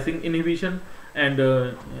splicing inhibition, and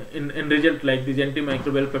in result, like these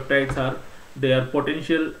antimicrobial peptides are, they are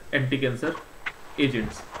potential anti-cancer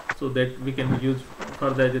agents, so that we can use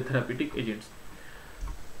further as a therapeutic agents.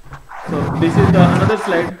 So this is another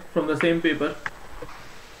slide from the same paper,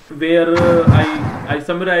 where I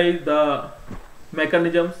summarize the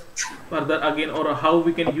mechanisms further again, or how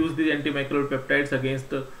we can use these antimicrobial peptides against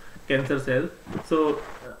the cancer cells. So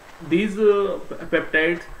these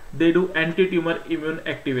peptides, they do anti-tumor immune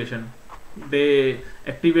activation, they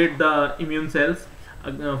activate the immune cells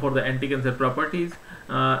for the anti-cancer properties.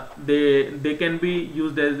 They can be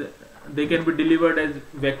used as, they can be delivered as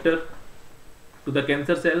vector to the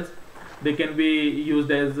cancer cells, they can be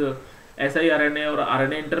used as siRNA or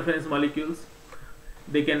RNA interference molecules,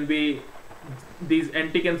 they can be these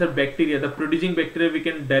anti-cancer bacteria, the producing bacteria, we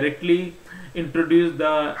can directly introduce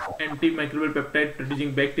the antimicrobial peptide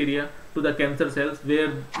producing bacteria to the cancer cells,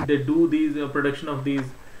 where they do these production of these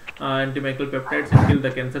antimicrobial peptides and kill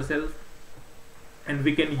the cancer cells, and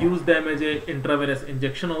we can use them as a intravenous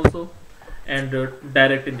injection also, and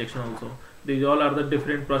direct injection also. These all are the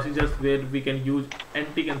different procedures where we can use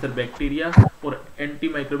anti-cancer bacteria or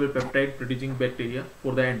antimicrobial peptide producing bacteria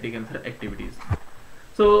for the anti-cancer activities.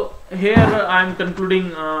 So here I am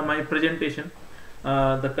concluding my presentation,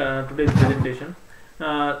 today's presentation,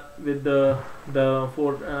 with the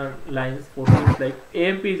four lines, 4 things, like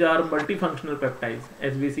AMPs are multifunctional peptides.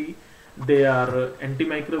 As we see, they are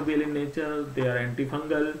antimicrobial in nature, they are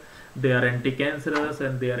antifungal, they are anti-cancerous,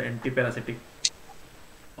 and they are anti-parasitic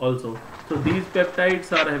also. So these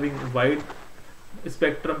peptides are having wide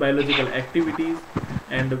spectrum biological activities,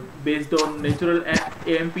 and based on natural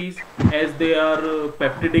AMPs, as they are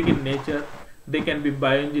peptidic in nature, they can be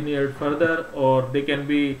bioengineered further, or they can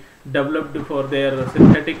be developed for their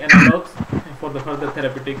synthetic analogs for the further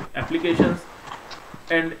therapeutic applications.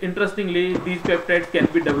 And interestingly, these peptides can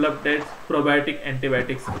be developed as probiotic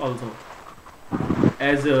antibiotics also,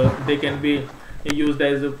 as they can be used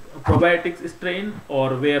as a probiotics strain,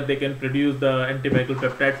 or where they can produce the antimicrobial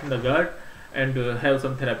peptides in the gut and have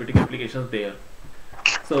some therapeutic applications there.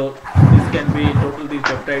 So this can be, in total, these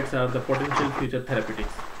peptides are the potential future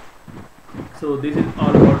therapeutics. So this is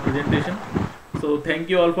all about presentation. So thank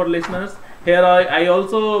you all for listeners. Here I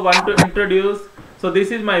also want to introduce So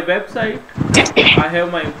this is my website. I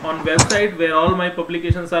have my on website where all my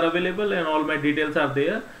publications are available and all my details are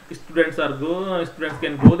there. Students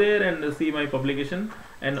can go there and see my publication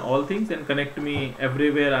and all things and connect me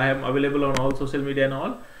everywhere. I am available on all social media and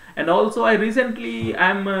all. And also I recently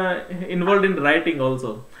am involved in writing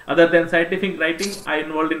also. Other than scientific writing, I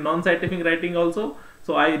involved in non-scientific writing also.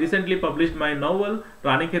 So I recently published my novel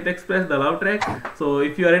Ranikhet Express, The Love Track. So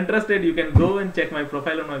if you are interested, you can go and check my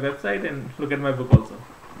profile on my website and look at my book also.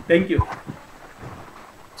 Thank you.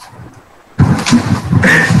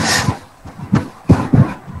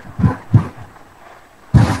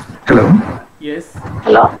 Hello. Yes.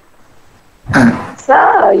 Hello. Uh,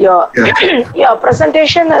 Sir, your, Yeah. your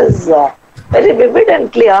presentation is very vivid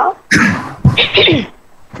and clear.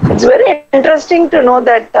 It's very interesting to know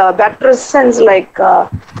that bacteriocins like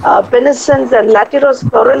penicillins and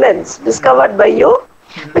laterospirulins discovered by you,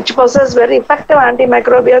 which possess very effective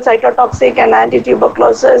antimicrobial, cytotoxic, and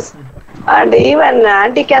anti-tuberculosis, and even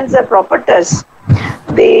anti-cancer properties.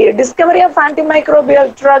 The discovery of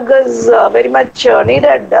antimicrobial drug is very much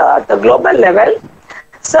needed at the global level.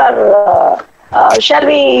 Sir, shall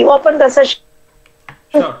we open the session?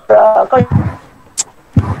 Sure.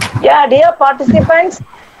 Yeah, dear participants,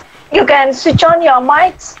 you can switch on your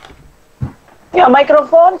mics, your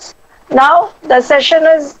microphones. Now the session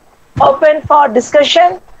is open for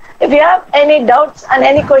discussion. If you have any doubts and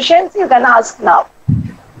any questions, you can ask now.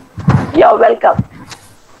 You're welcome.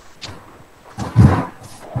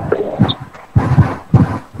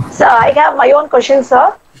 So I have my own question,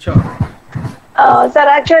 sir. Sure. Sir,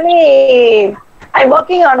 actually, I'm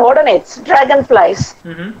working on odonates, dragonflies.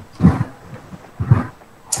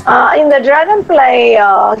 In the dragonfly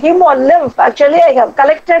hemolymph, actually, I have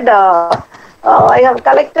collected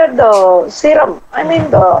the serum. I mean,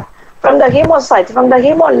 from the hemocytes, from the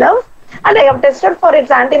hemolymph, and I have tested for its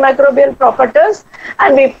antimicrobial properties,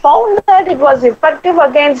 and we found that it was effective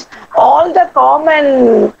against all the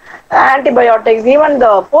common antibiotics, even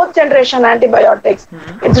the fourth generation antibiotics.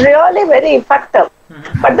 It's really very effective.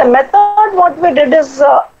 But the method what we did is,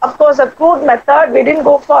 of course, a crude method. We didn't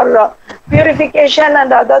go for purification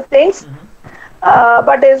and other things.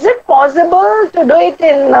 But is it possible to do it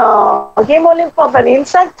in hemolymph of an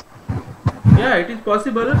insect? Yeah, it is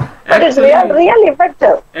possible. But it's really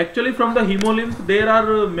effective. Actually, from the hemolymph, there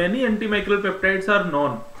are many antimicrobial peptides are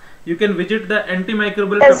known. You can visit the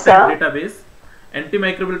antimicrobial Yes, peptide sir. database.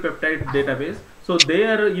 Antimicrobial peptide database. So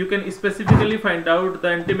there you can specifically find out the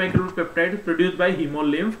antimicrobial peptides produced by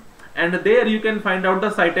hemolymph, and there you can find out the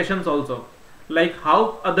citations also, like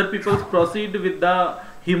how other people proceed with the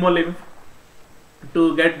hemolymph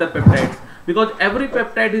to get the peptides, because every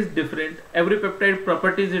peptide is different, every peptide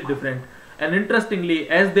properties is different, and interestingly,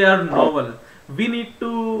 as they are novel, we need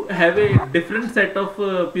to have a different set of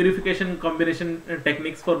purification combination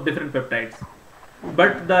techniques for different peptides.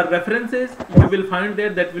 But the references you will find there,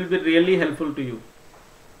 that will be really helpful to you.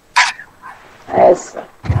 Yes.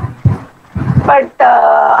 But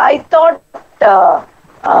I thought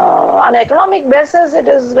on economic basis it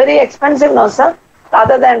is very expensive now, sir,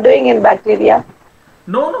 rather than doing in bacteria.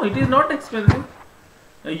 No, it is not expensive.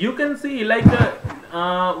 You can see, like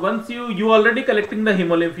once you already collecting the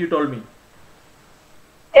hemolymph, you told me.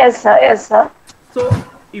 Yes, sir. Yes, sir. So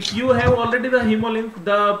if you have already the hemolymph,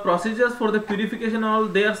 the procedures for the purification all,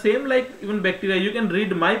 they are same like even bacteria. You can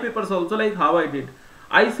read my papers also, like how I did.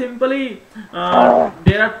 I simply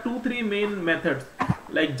there are 2-3 main methods,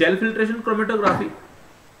 like gel filtration chromatography,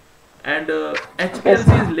 and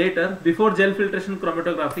HPLC is later. Before gel filtration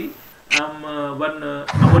chromatography, one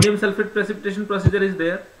ammonium sulfate precipitation procedure is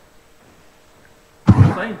there.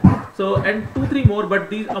 Fine. So, and 2-3 more, but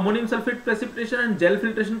these ammonium sulfate precipitation and gel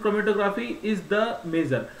filtration chromatography is the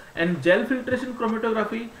major. And gel filtration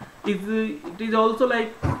chromatography is it is also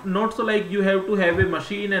like not so like you have to have a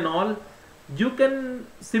machine and all. You can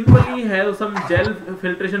simply have some gel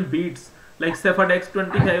filtration beads like Cephad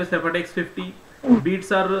X25, Cephad X50.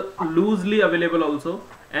 Beads are loosely available also,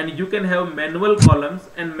 and you can have manual columns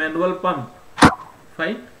and manual pump.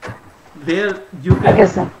 Fine. There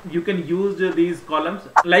you can use these columns,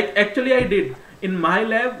 like actually I did in my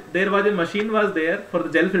lab. There was a machine was there for the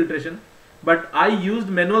gel filtration, but I used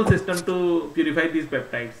manual system to purify these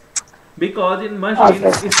peptides, because in machine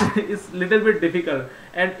it's little bit difficult,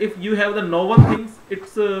 and if you have the novel things,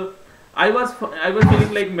 it's I was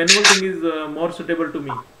feeling like manual thing is more suitable to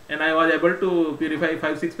me, and I was able to purify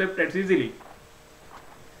 5-6 peptides easily.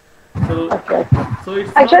 So so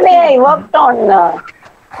it's Actually, I worked on.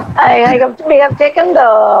 We have taken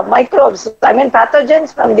the microbes, I mean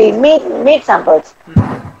pathogens, from the meat samples.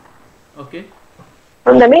 Okay.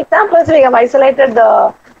 From the meat samples, we have isolated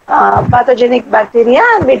the pathogenic bacteria,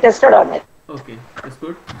 and we tested on it. Okay, that's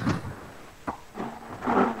good.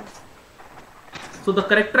 So the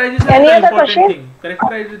characterization Any is the other important question? thing.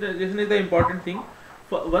 Characterization is the important thing.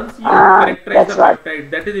 Once you characterize the That's what.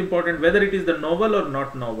 peptide, that is important, whether it is the novel or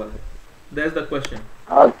not novel. That's the question.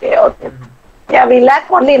 Okay, okay. Yeah, we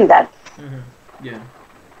lack only in that. Yeah.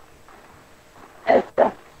 Yes,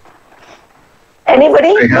 sir.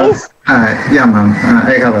 Anybody, please? Yeah, ma'am.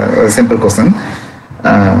 I have a simple question.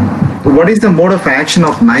 What is the mode of action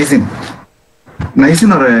of nisin?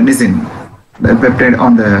 Nisin or nisin? The peptide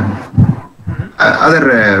on the other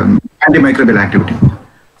antimicrobial activity.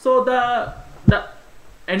 So the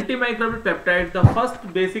antimicrobial peptide, the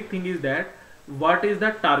first basic thing is that what is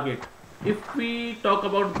the target? If we talk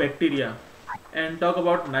about bacteria and talk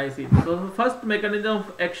about nisin, so the first mechanism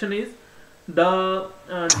of action is the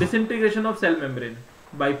disintegration of cell membrane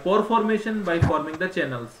by pore formation, by forming the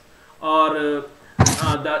channels, or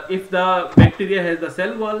if the bacteria has the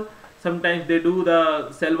cell wall, sometimes they do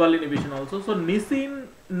the cell wall inhibition also. So nisin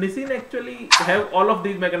actually have all of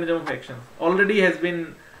these mechanism of actions already has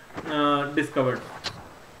been discovered.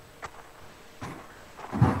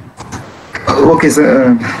 Okay,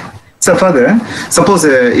 so further, suppose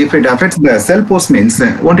if it affects the cell pores means,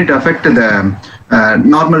 won't it affect the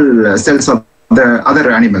normal cells of the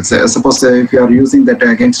other animals? Suppose if you are using that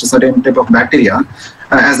against a certain type of bacteria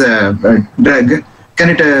as a drug, can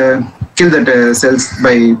it kill that cells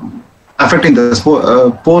by affecting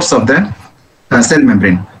the pores of the cell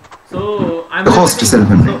membrane? So I'm the host cell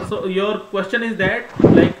membrane. So your question is that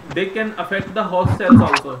like they can affect the host cells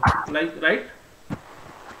also, like, right?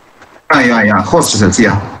 Yeah, host cells,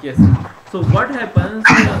 yeah. Yes. So what happens?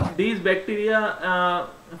 These bacteria,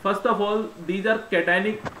 first of all, these are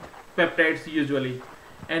cationic peptides usually,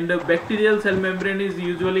 and the bacterial cell membrane is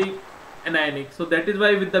usually anionic. So that is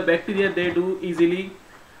why with the bacteria they do easily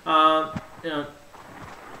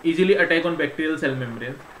attack on bacterial cell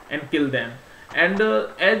membranes and kill them. And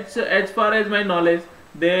as far as my knowledge,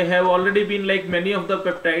 they have already been, like many of the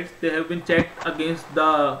peptides, they have been checked against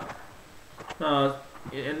the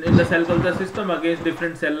in the cell culture system against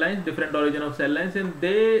different cell lines, different origin of cell lines, and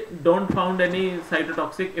they don't found any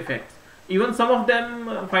cytotoxic effects. Even some of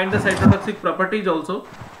them find the cytotoxic properties also,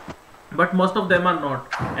 but most of them are not.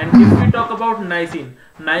 And if we talk about nisin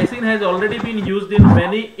has already been used in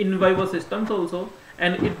many in vivo systems also,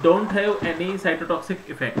 and it don't have any cytotoxic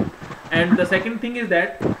effect. And the second thing is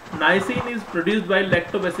that nisin is produced by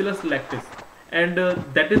Lactobacillus lactis, and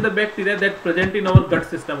that is the bacteria that present in our gut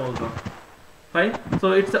system also. Fine.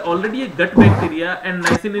 So it's already a gut bacteria, and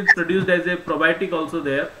nisin is produced as a probiotic also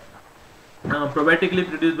there, probiotically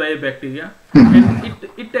produced by a bacteria, and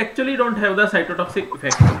it actually don't have the cytotoxic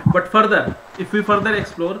effect. But further, if we further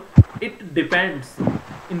explore, it depends.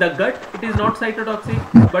 In the gut, it is not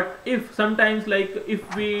cytotoxic, but if sometimes, like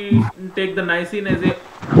if we take the nisin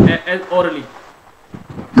as orally,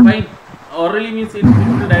 fine. Orally means it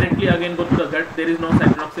will directly again go to the gut. There is no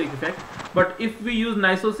cytotoxic effect. But if we use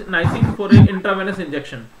nisin for an intravenous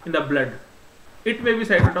injection in the blood, it may be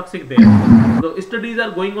cytotoxic there. So studies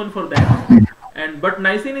are going on for that. But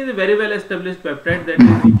nisin is a very well established peptide that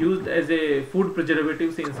is used as a food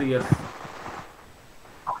preservative since years.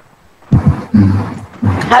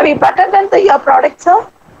 Have you patented your product, sir?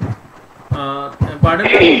 Pardon?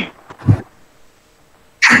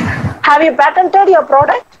 Have you patented your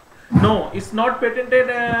product? No, it's not patented.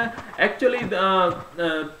 Actually,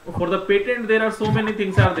 for the patent, there are so many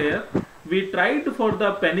things are there. We tried for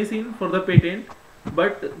the penicillin for the patent,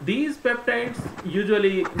 but these peptides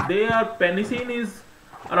usually penicillin is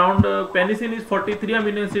around penicillin is 43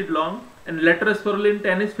 amino acid long, and letrozole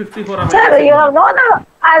 10 is 54 amino acid. Sir, you have known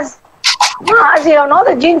as you have known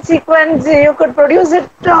the gene sequence, you could produce it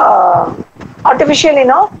artificially,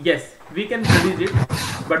 no? Yes, we can produce it,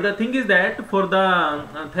 but the thing is that for the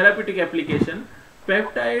therapeutic application,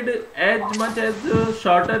 peptide, as much as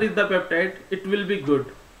shorter is the peptide, it will be good,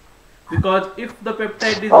 because if the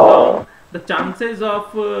peptide is long, the chances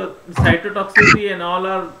of cytotoxicity and all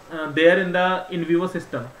are there in the in vivo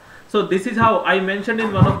system. So this is how I mentioned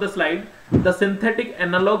in one of the slides, the synthetic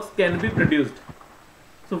analogs can be produced.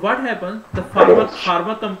 So what happens? The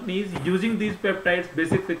pharma companies using these peptides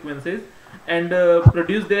basic sequences and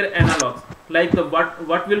produce their analogs, like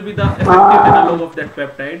what will be the effective analog of that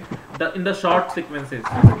peptide in the short sequences,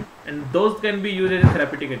 and those can be used as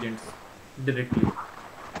therapeutic agents directly.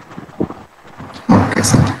 Okay,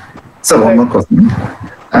 sir. So one more question.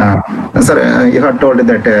 Sir, you have told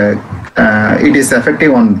that it is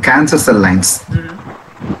effective on cancer cell lines.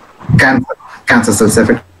 Cancer cells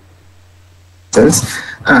affect cells.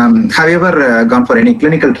 Have you ever gone for any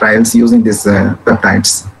clinical trials using these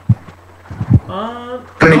peptides?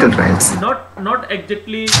 clinical trials? Not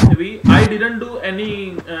exactly. I didn't do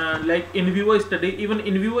any like in vivo study. Even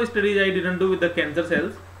in vivo studies I didn't do with the cancer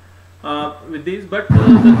cells with these. But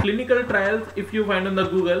the clinical trials, if you find on the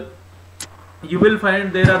Google, you will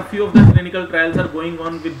find there are few of the clinical trials are going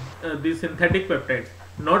on with these synthetic peptides.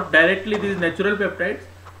 Not directly these natural peptides,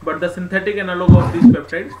 but the synthetic analog of these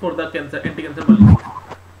peptides for the cancer anti-cancer molecules.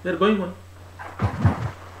 They're going on.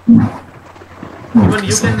 Even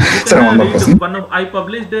you can read one of, I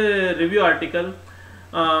published a review article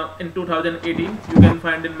in 2018. You can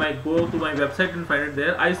find in my, go to my website and find it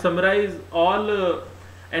there. I summarize all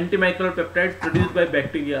antimicrobial peptides produced by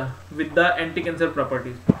bacteria with the anti-cancer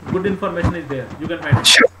properties. Good information is there. You can find it.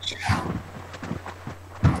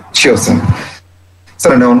 Sure, sir.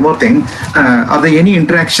 Sir, and one more thing. Are there any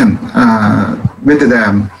interaction with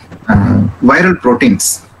the viral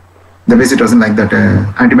proteins? The base it doesn't like that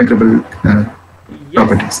antimicrobial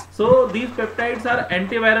properties. So these peptides are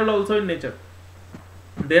antiviral also in nature.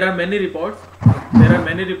 There are many reports.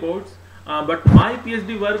 But my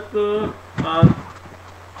PhD work,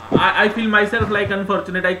 I feel myself like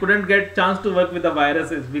unfortunate. I couldn't get chance to work with the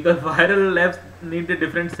viruses because viral labs need a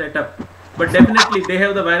different setup. But definitely they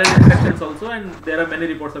have the viral infections also, and there are many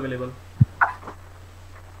reports available.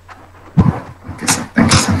 Okay, sir.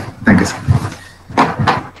 Thank you, sir. Thank you, sir.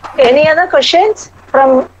 Any other questions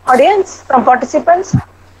from audience, from participants?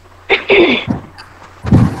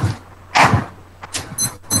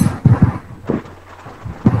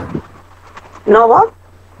 No one?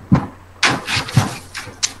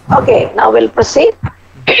 Okay, now we'll proceed.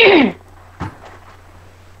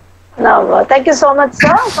 Now, thank you so much,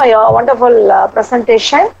 sir, for your wonderful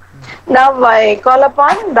presentation. Now, I call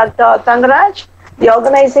upon Dr. Tangraj, the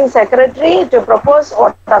organizing secretary, to propose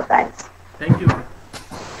vote of thanks. Thank you.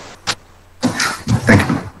 Thank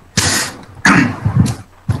you.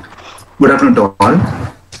 Good afternoon to all.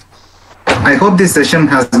 I hope this session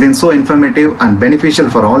has been so informative and beneficial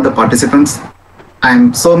for all the participants. I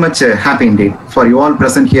am so much happy indeed for you all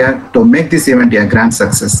present here to make this event a grand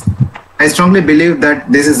success. I strongly believe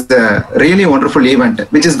that this is a really wonderful event,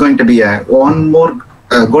 which is going to be one more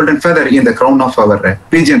golden feather in the crown of our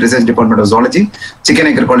PG and Research Department of Zoology, Chicken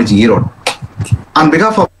Acre College, Erode. On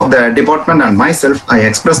behalf of the department and myself, I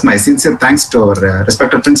express my sincere thanks to our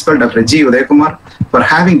respected principal, Dr. G. Udayakumar, for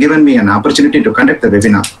having given me an opportunity to conduct the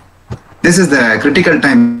webinar. This is the critical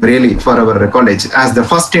time really for our college, as the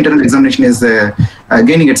first internal examination is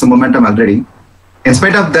gaining its momentum already. In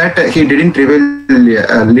spite of that, he didn't reveal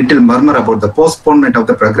a little murmur about the postponement of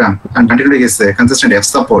the program and continued his consistent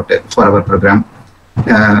support for our program.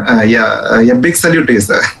 A big salute to you,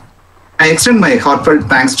 sir. I extend my heartfelt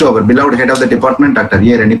thanks to our beloved head of the department, Dr. A.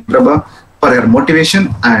 Reniprabha, for her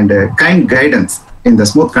motivation and kind guidance in the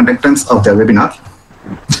smooth conductance of the webinar.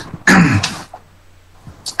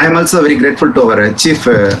 I am also very grateful to our chief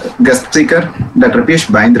guest speaker, Dr. Piyush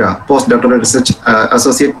Baindra, postdoctoral research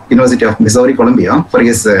associate, University of Missouri, Columbia, for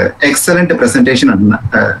his excellent presentation and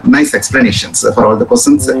nice explanations for all the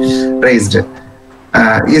questions raised.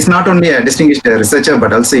 He is not only a distinguished researcher,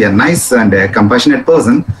 but also a nice and compassionate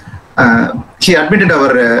person. He admitted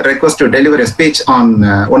our request to deliver a speech on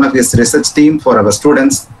one of his research team for our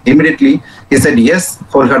students. Immediately, he said yes,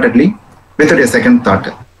 wholeheartedly, without a second thought.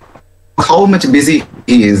 How much busy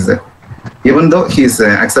he is, even though he's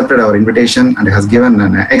accepted our invitation and has given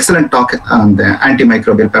an excellent talk on the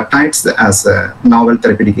antimicrobial peptides as novel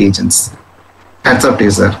therapeutic agents. Hats up to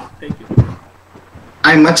you, sir. Thank you.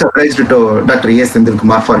 I'm much obliged to Dr. A. Sendil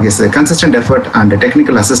Kumar for his consistent effort and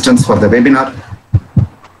technical assistance for the webinar.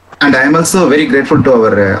 And I am also very grateful to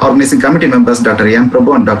our organizing committee members, Dr. M.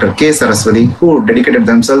 Prabhu and Dr. K. Saraswati, who dedicated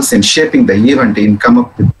themselves in shaping the event in come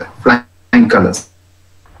up with flying colors.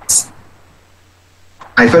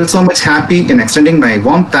 I felt so much happy in extending my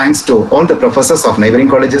warm thanks to all the professors of neighboring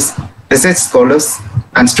colleges, research scholars,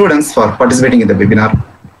 and students for participating in the webinar.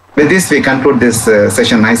 With this, we conclude this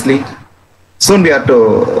session nicely. Soon we are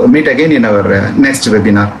to meet again in our next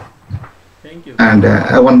webinar. Thank you. And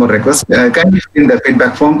one more request, kindly fill in the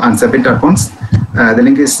feedback form and submit our response. The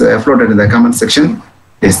link is floated in the comment section.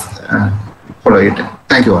 Please follow it.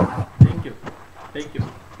 Thank you all. Thank you. Thank you.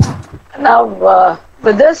 Now,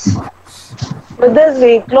 with this,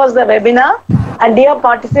 we close the webinar. And dear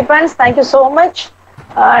participants, thank you so much.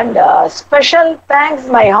 And special thanks,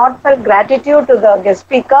 my heartfelt gratitude to the guest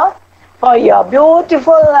speaker for your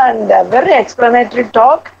beautiful and very explanatory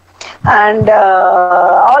talk. And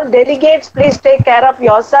all delegates, please take care of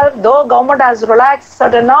yourself. Though government has relaxed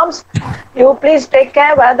certain norms, you please take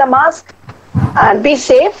care, wear the mask and be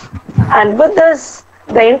safe. And with this,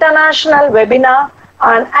 the international webinar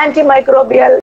on antimicrobial